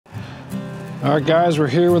All right, guys, we're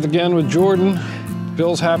here again with Jordan,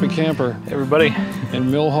 Bill's Happy Camper. Hey, everybody.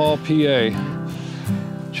 In Mill Hall, PA.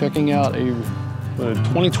 Checking out a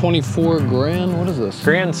 2024 Grand, what is this?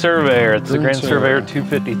 Grand Surveyor. It's the Grand Surveyor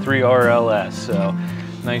 250. 253 RLS. So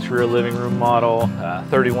nice rear living room model,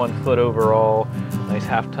 31 foot overall, nice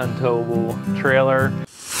half-ton towable trailer.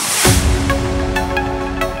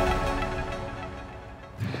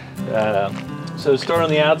 So start on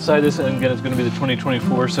the outside, this again is going to be the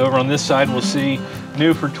 2024. So over on this side we'll see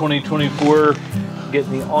new for 2024,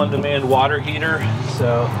 getting the on-demand water heater.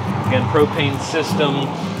 So again, propane system,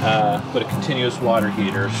 but a continuous water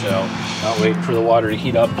heater. So not wait for the water to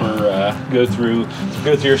heat up or go through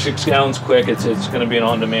your 6 gallons quick. It's going to be an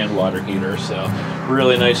on-demand water heater. So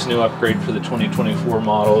really nice new upgrade for the 2024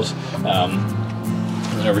 models.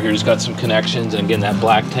 And over here just got some connections, and again that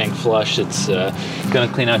black tank flush, it's going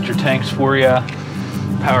to clean out your tanks for you.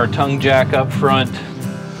 Power tongue jack up front,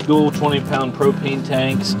 dual 20-pound propane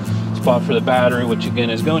tanks, spot for the battery, which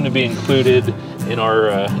again is going to be included in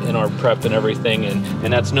our prep and everything,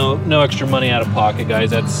 and that's no extra money out of pocket,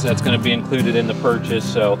 guys. That's going to be included in the purchase.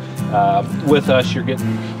 So with us you're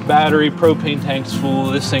getting battery, propane tanks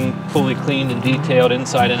full, this thing fully cleaned and detailed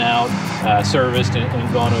inside and out, serviced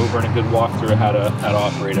and gone over in a good walkthrough how to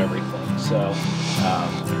operate everything. So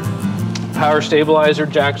power stabilizer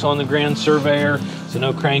jacks on the Grand Surveyor, so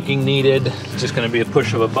no cranking needed. It's just going to be a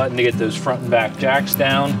push of a button to get those front and back jacks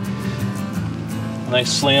down.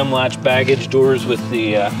 Nice slam latch baggage doors with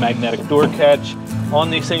the magnetic door catch. On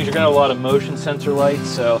these things you're going to have a lot of motion sensor lights,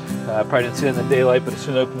 so probably didn't see it in the daylight, but as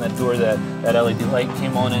soon as I opened that door, that LED light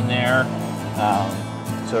came on in there.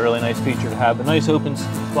 So a really nice feature to have. A nice open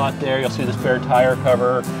spot there. You'll see the spare tire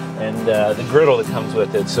cover and the griddle that comes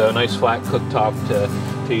with it. So a nice flat cooktop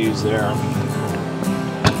to use there.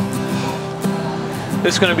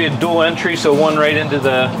 This is going to be a dual entry, so one right into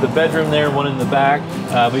the bedroom there, one in the back.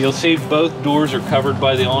 But you'll see both doors are covered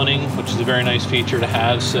by the awning, which is a very nice feature to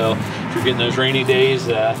have. So if you're getting those rainy days,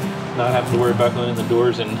 not having to worry about going in the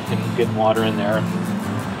doors and getting water in there.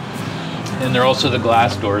 And they're also the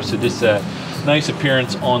glass doors, so just a nice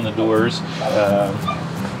appearance on the doors.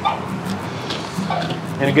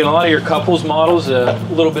 And again, a lot of your couples models, a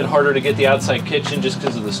little bit harder to get the outside kitchen just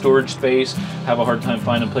because of the storage space, have a hard time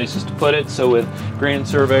finding places to put it. So with Grand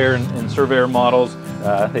Surveyor and Surveyor models,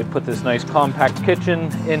 they put this nice compact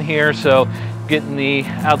kitchen in here. So getting the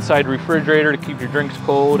outside refrigerator to keep your drinks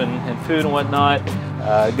cold and food and whatnot.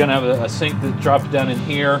 Gonna have a sink that drops down in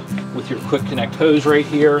here with your quick connect hose right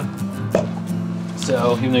here.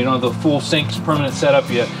 So even though you don't have the full sink's permanent setup,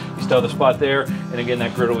 you still have the spot there. And again,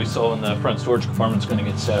 that griddle we saw in the front storage compartment is going to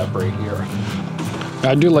get set up right here.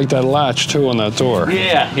 I do like that latch too on that door.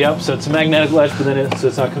 Yeah, yep. So it's a magnetic latch, but then so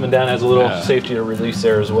it's not coming down. It has a little safety to release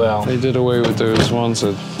there as well. They did away with those ones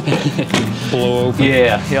that blow open.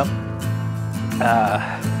 Yeah, yep.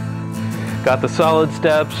 Got the solid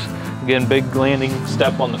steps. Again, big landing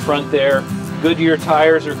step on the front there. Goodyear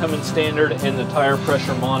tires are coming standard, and the tire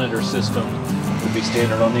pressure monitor system will be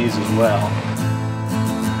standard on these as well.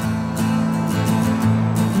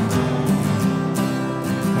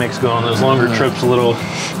 Makes going on those longer trips a little,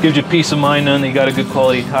 gives you peace of mind knowing that you got a good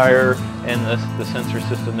quality tire and the sensor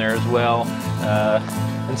system there as well.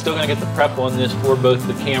 And still gonna get the prep on this for both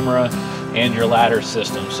the camera and your ladder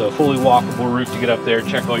system. So fully walkable roof to get up there,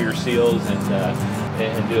 check all your seals and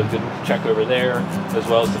do a good check over there, as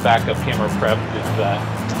well as the backup camera prep if you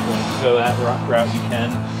want to go that route you can.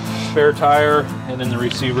 Spare tire and then the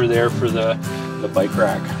receiver there for the bike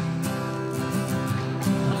rack.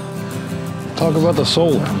 Talk about the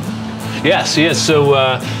solar. Yes.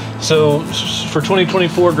 So for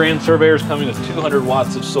 2024, Grand Surveyor is coming with 200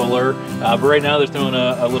 watts of solar. But right now they're throwing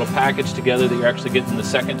a little package together that you're actually getting the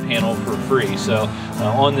second panel for free. So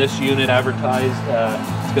on this unit advertised,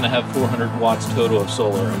 it's going to have 400 watts total of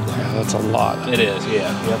solar up there. Yeah, that's a lot. It is,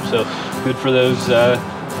 yeah. Yep. So good for those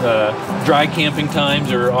dry camping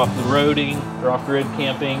times or off the roading or off-grid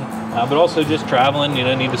camping, but also just traveling. You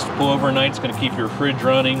don't need to pull overnight. It's going to keep your fridge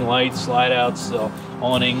running, lights, slide outs,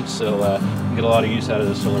 awning, so you get a lot of use out of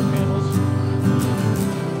the solar panels.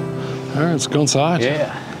 All right, let's go inside.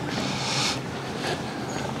 Yeah.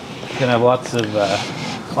 Can have lots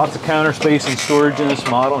of counter space and storage in this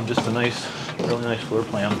model, and just a really nice floor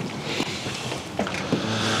plan.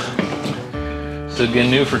 So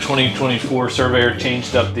again, new for 2024, Surveyor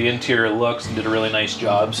changed up the interior looks and did a really nice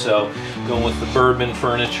job. So going with the bourbon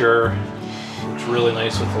furniture, looks really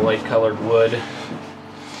nice with the light colored wood.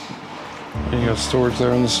 And you got storage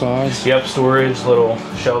there on the sides? Yep, storage, little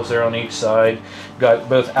shelves there on each side. Got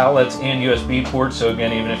both outlets and USB ports, so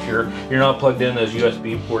again, even if you're not plugged in, those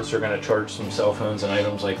USB ports are going to charge some cell phones and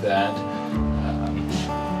items like that.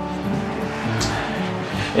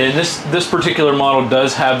 And this particular model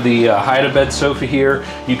does have the hide-a-bed sofa here.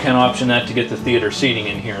 You can option that to get the theater seating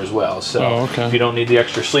in here as well. So if you don't need the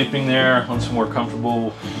extra sleeping there, want some more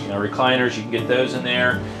comfortable recliners, you can get those in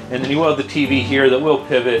there. And then you will have the TV here that will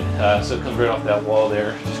pivot, so it comes right off that wall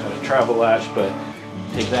there. Just got a travel latch, but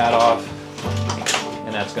take that off,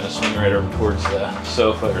 and that's going to swing right over towards the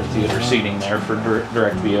sofa or theater seating there for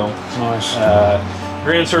direct view. Nice.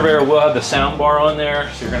 Grand Surveyor will have the sound bar on there,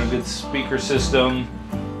 so you're going to have a good speaker system.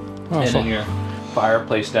 And then your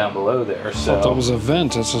fireplace down below there. So I thought that was a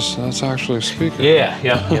vent. That's actually a speaker. Yeah.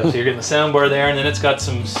 So you're getting the sound bar there, and then it's got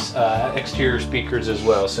some exterior speakers as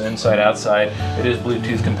well. So inside, outside, it is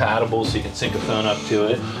Bluetooth compatible, so you can sync a phone up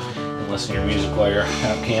to it and listen to your music while you're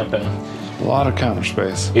out camping. A lot of counter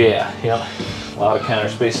space. Yeah. A lot of counter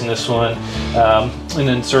space in this one. And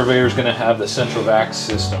then Surveyor's going to have the central vac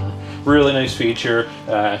system. Really nice feature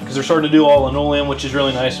because they're starting to do all linoleum, which is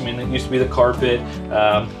really nice. I mean, it used to be the carpet.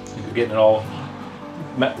 Getting it all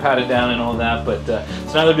patted down and all that, but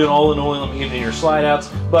so now they're doing all linoleum even in your slide outs,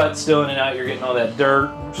 but still in and out you're getting all that dirt,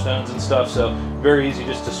 stones and stuff, so very easy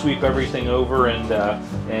just to sweep everything over and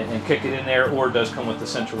kick it in there, or it does come with the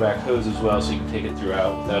central vac hose as well, so you can take it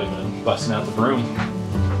throughout without even busting out the broom.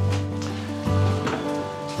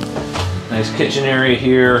 Nice kitchen area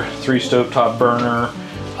here, 3 stovetop burner,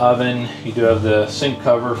 oven. You do have the sink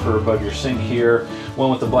cover for above your sink here. One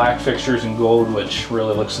with the black fixtures in gold, which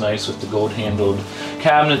really looks nice with the gold handled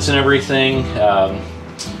cabinets and everything.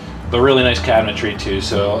 But really nice cabinetry too.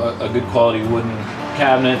 So a good quality wooden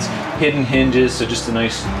cabinets, hidden hinges, so just a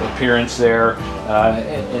nice appearance there.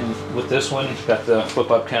 And with this one, you've got the flip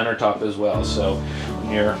up countertop as well. So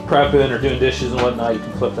when you're prepping or doing dishes and whatnot, you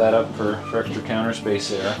can flip that up for extra counter space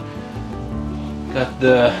there. Got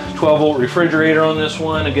the 12-volt refrigerator on this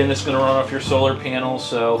one. Again, this is going to run off your solar panels,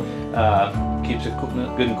 so keeps it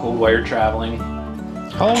good and cold while you're traveling.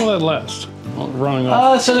 How long will that last? Running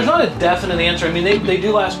off? So there's not a definite answer. I mean, they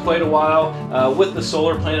do last quite a while. With the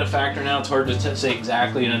solar planet factor now, it's hard to say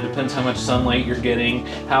exactly. It depends how much sunlight you're getting,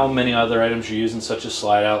 how many other items you're using, such as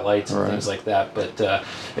slide-out lights and things like that. But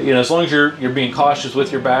as long as you're being cautious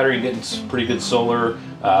with your battery and getting pretty good solar,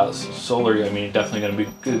 I mean, definitely going to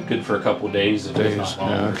be good for a couple of days, if not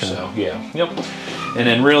longer. So And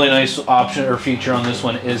then really nice option or feature on this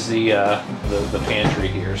one is the pantry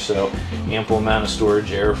here. So ample amount of storage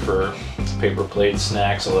there for paper plates,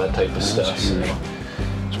 snacks, all that type of stuff. So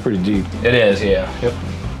it's pretty deep. It is, yeah.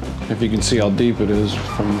 If you can see how deep it is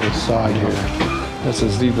from this side here. That's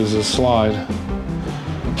as deep as this slide.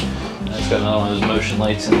 It's got another one of those motion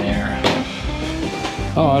lights in there.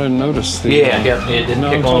 Oh, I didn't notice the... it didn't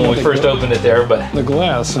kick on when we first opened it there, but... The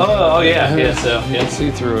glass. So you can see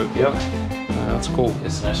through it. That's cool.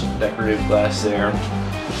 It's a nice decorative glass there.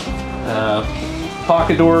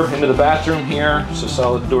 Pocket door into the bathroom here, so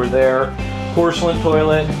solid door there. Porcelain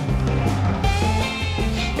toilet.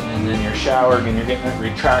 And then your shower, again, you're getting a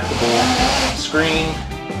retractable screen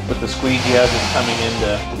with the squeegee just coming in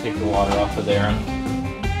to take the water off of there.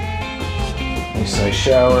 Nice size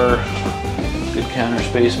shower. Good counter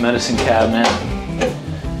space, medicine cabinet.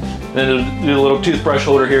 Then do a little toothbrush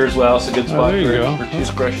holder here as well, so good spot for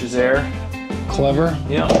toothbrushes there. Clever.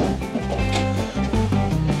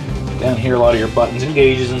 Down here, a lot of your buttons and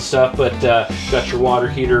gauges and stuff, but got your water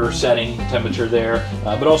heater setting temperature there,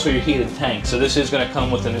 but also your heated tank. So this is going to come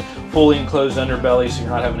with a fully enclosed underbelly, so you're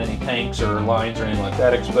not having any tanks or lines or anything like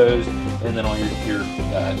that exposed. And then all your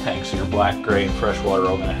tanks, so your black, gray, and fresh water, are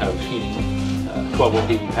all going to have heating, 12-volt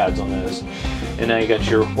heating pads on those. And now you got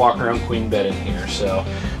your walk-around queen bed in here, so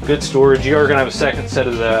good storage. You are going to have a second set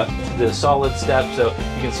of the solid steps, so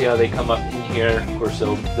you can see how they come up in here. Of course,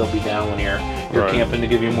 they'll be down when you're camping to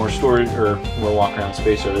give you more storage or more walk-around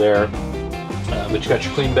space over there. But you got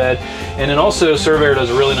your queen bed, and then also Surveyor does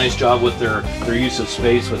a really nice job with their use of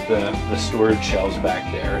space with the storage shelves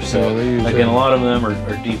back there. So again, a lot of them are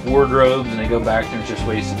deep wardrobes, and they go back there and just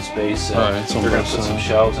wasted space. So they're going to put some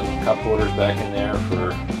shelves and cup holders back in there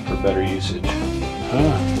for better usage.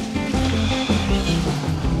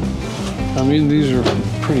 I mean, these are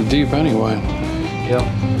pretty deep anyway.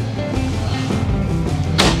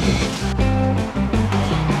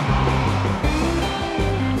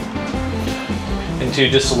 And too,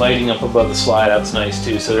 just the lighting up above the slide out's nice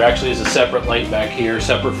too. So there actually is a separate light back here,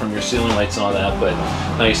 separate from your ceiling lights and all that, but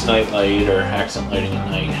nice night light or accent lighting at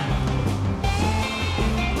night.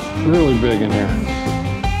 Really big in here.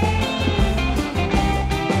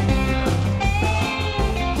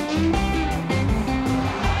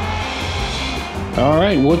 All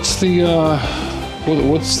right, what's the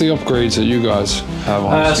upgrades that you guys have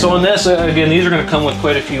on? So on this, again, these are going to come with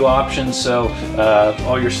quite a few options. So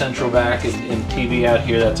all your central vac and TV out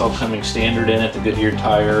here, that's all coming standard in it. The Goodyear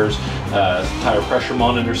Tires, tire pressure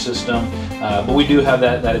monitor system. But we do have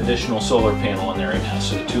that additional solar panel in there right now.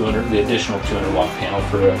 So the additional 200 watt panel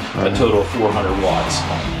for a total of 400 watts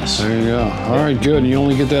on this. There you go. All right, good. You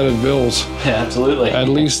only get that at Bill's. Yeah, absolutely. At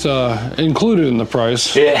least included in the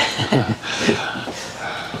price. Yeah.